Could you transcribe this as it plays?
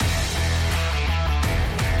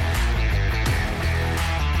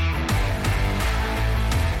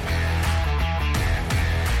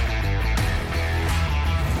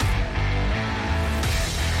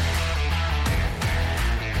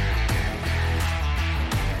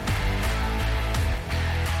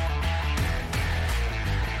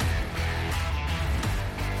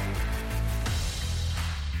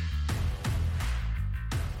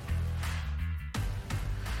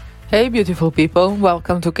Hey beautiful people,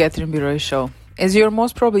 welcome to Catherine Biroy Show. As you're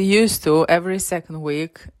most probably used to, every second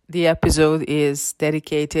week the episode is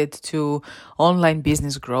dedicated to online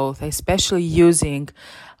business growth, especially using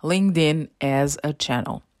LinkedIn as a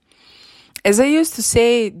channel. As I used to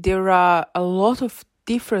say, there are a lot of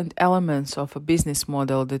different elements of a business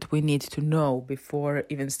model that we need to know before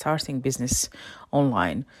even starting business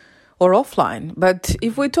online or offline. But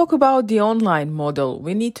if we talk about the online model,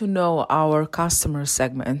 we need to know our customer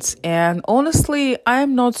segments. And honestly,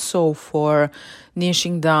 I'm not so for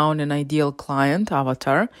niching down an ideal client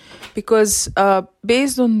avatar because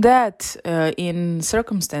based on that, in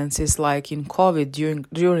circumstances like in COVID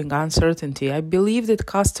during uncertainty, I believe that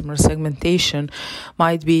customer segmentation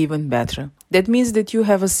might be even better. That means that you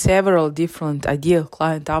have several different ideal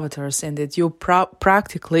client avatars and that you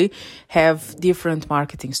practically have different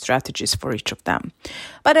marketing strategies for each of them.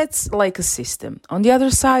 But it's like a system. On the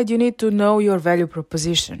other side, you need to know your value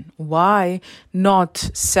proposition. Why not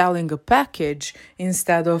selling a package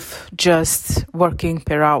instead of just working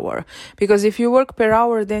per hour? Because if you work per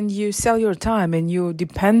hour, then you sell your time and you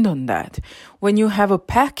depend on that. When you have a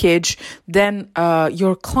package, then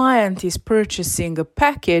your client is purchasing a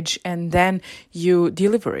package and then you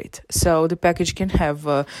deliver it. So the package can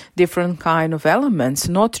have different kind of elements,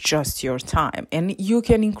 not just your time, and you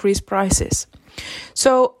can increase prices.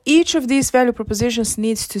 So each of these value propositions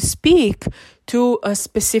needs to speak to a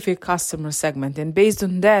specific customer segment, and based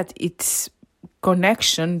on that, its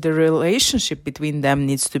connection, the relationship between them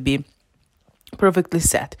needs to be perfectly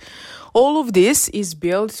set. All of this is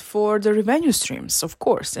built for the revenue streams, of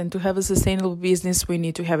course. And to have a sustainable business, we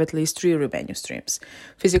need to have at least 3 revenue streams: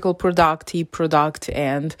 physical product, e-product,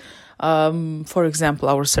 and, for example,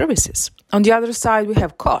 our services. On the other side, we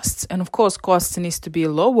have costs. And of course, costs needs to be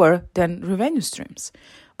lower than revenue streams.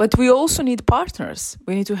 But we also need partners.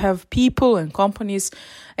 We need to have people and companies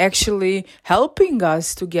actually helping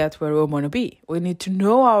us to get where we want to be. We need to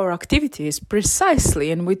know our activities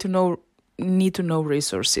precisely, and we need to know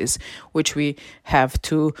resources which we have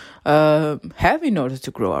to have in order to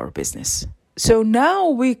grow our business. So now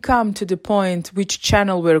we come to the point which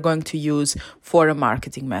channel we're going to use for a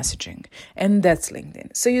marketing messaging, and that's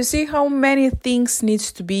LinkedIn. So you see how many things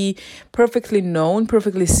needs to be perfectly known,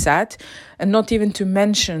 perfectly set, and not even to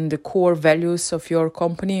mention the core values of your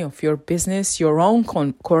company, of your business, your own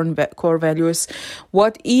core values.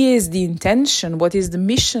 What is the intention? What is the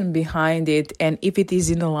mission behind it? And if it is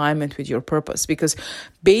in alignment with your purpose? Because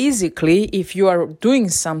basically, if you are doing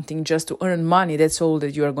something just to earn money, that's all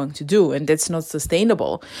that you are going to do, and that's not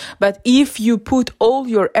sustainable. But if you put all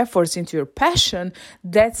your efforts into your passion,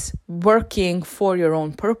 that's working for your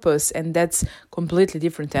own purpose, and that's completely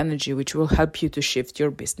different energy, which will help you to shift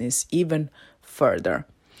your business even further.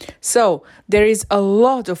 So there is a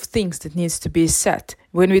lot of things that needs to be set.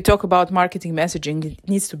 When we talk about marketing messaging, it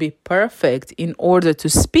needs to be perfect in order to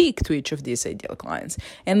speak to each of these ideal clients.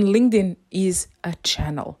 And LinkedIn is a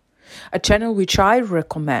channel which I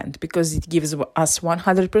recommend because it gives us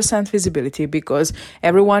 100% visibility, because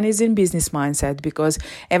everyone is in business mindset, because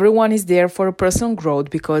everyone is there for personal growth,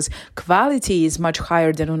 because quality is much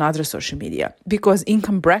higher than on other social media, because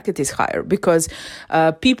income bracket is higher, because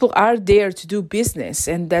people are there to do business,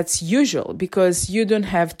 and that's usual, because you don't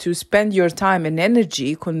have to spend your time and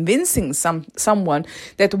energy convincing someone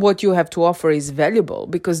that what you have to offer is valuable,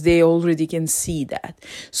 because they already can see that.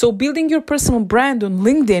 So building your personal brand on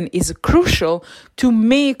LinkedIn is crucial to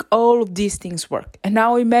make all of these things work. And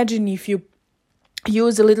now imagine if you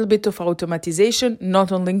use a little bit of automatization,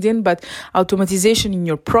 not on LinkedIn, but automatization in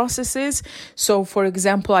your processes. So for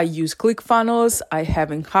example, I use ClickFunnels. I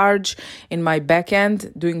have Encourage in my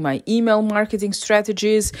backend doing my email marketing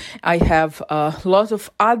strategies. I have a lot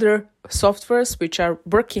of other softwares which are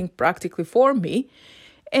working practically for me.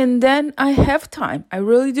 And then I have time. I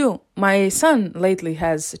really do. My son lately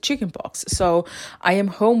has chickenpox, so I am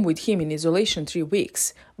home with him in isolation 3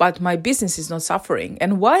 weeks. But my business is not suffering.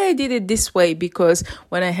 And why I did it this way? Because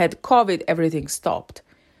when I had COVID, everything stopped.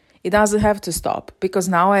 It doesn't have to stop, because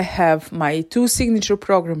now I have my 2 signature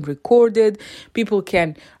program recorded. People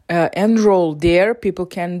can enroll there. People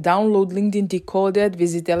can download LinkedIn Decoded,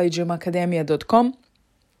 visit lhmacademia.com.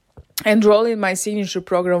 Enroll in my signature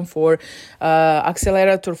program for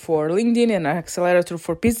accelerator for LinkedIn and accelerator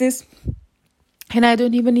for business, and I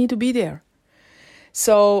don't even need to be there.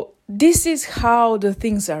 So this is how the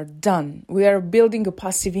things are done. We are building a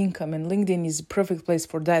passive income, and LinkedIn is a perfect place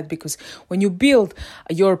for that, because when you build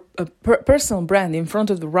your personal brand in front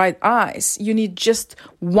of the right eyes, you need just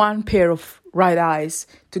one pair of right eyes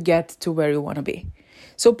to get to where you want to be.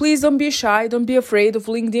 So please don't be shy. Don't be afraid of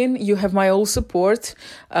LinkedIn. You have my all support.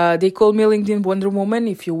 They call me LinkedIn Wonder Woman.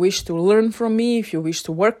 If you wish to learn from me, if you wish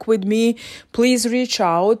to work with me, please reach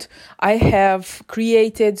out. I have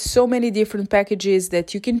created so many different packages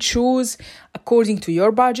that you can choose according to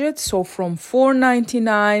your budget. So from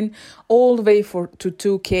 $4.99 all the way to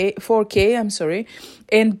 4K,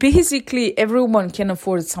 and basically everyone can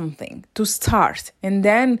afford something to start and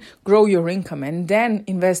then grow your income and then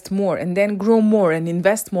invest more and then grow more and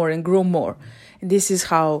invest more and grow more. And this is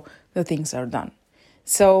how the things are done.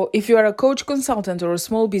 So if you are a coach, consultant, or a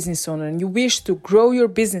small business owner and you wish to grow your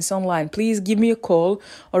business online, please give me a call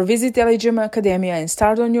or visit LHM Academia and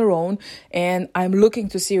start on your own. And I'm looking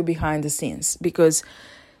to see you behind the scenes, because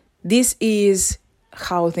this is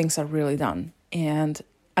how things are really done. And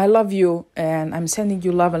I love you, and I'm sending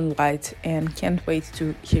you love and light, and can't wait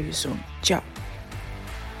to hear you soon. Ciao.